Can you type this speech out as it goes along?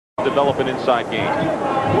Develop an inside game.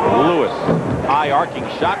 Lewis, high arcing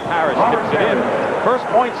shot. Parish tips it in. First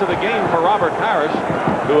points of the game for Robert Parish,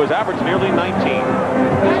 who has averaged nearly 19.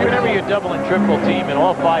 Whenever you're double and triple team and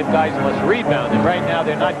all 5 guys must rebound, and right now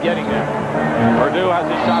they're not getting that. Purdue has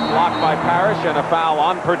a shot blocked by Parish and a foul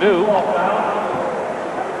on Purdue.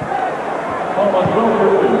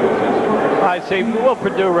 I'd say Will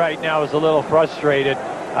Purdue right now is a little frustrated,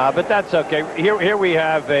 but that's okay. Here we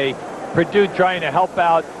have a Purdue trying to help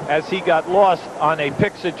out as he got lost on a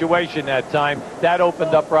pick situation that time. That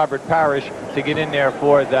opened up Robert Parish to get in there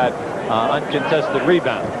for that uncontested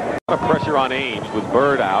rebound. A lot of pressure on Ainge with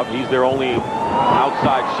Bird out. He's their only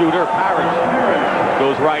outside shooter. Parish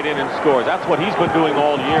goes right in and scores. That's what he's been doing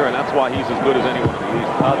all year, and that's why he's as good as anyone in the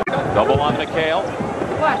East. Double on McHale.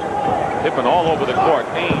 Tipping all over the court.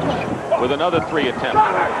 Ainge with another 3 attempt.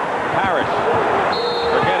 Parish.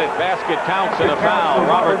 Forget it. Basket counts and a foul.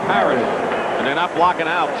 Robert Parish. And they're not blocking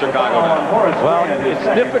out Chicago now. Well, it's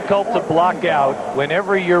difficult to block out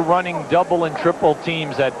whenever you're running double and triple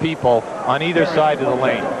teams at people on either side of the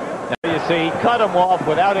lane. Now you see, he cut them off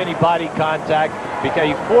without any body contact because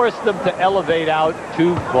he forced them to elevate out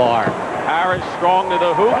too far. Parish strong to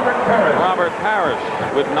the hoop. Robert Parish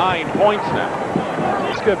with 9 points now.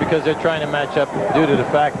 It's good because they're trying to match up due to the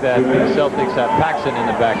fact that the Celtics have Paxson in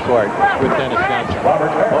the backcourt with Dennis Johnson.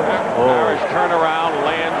 Parish turnaround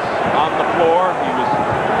lands on the floor. He was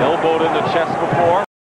elbowed in the chest before.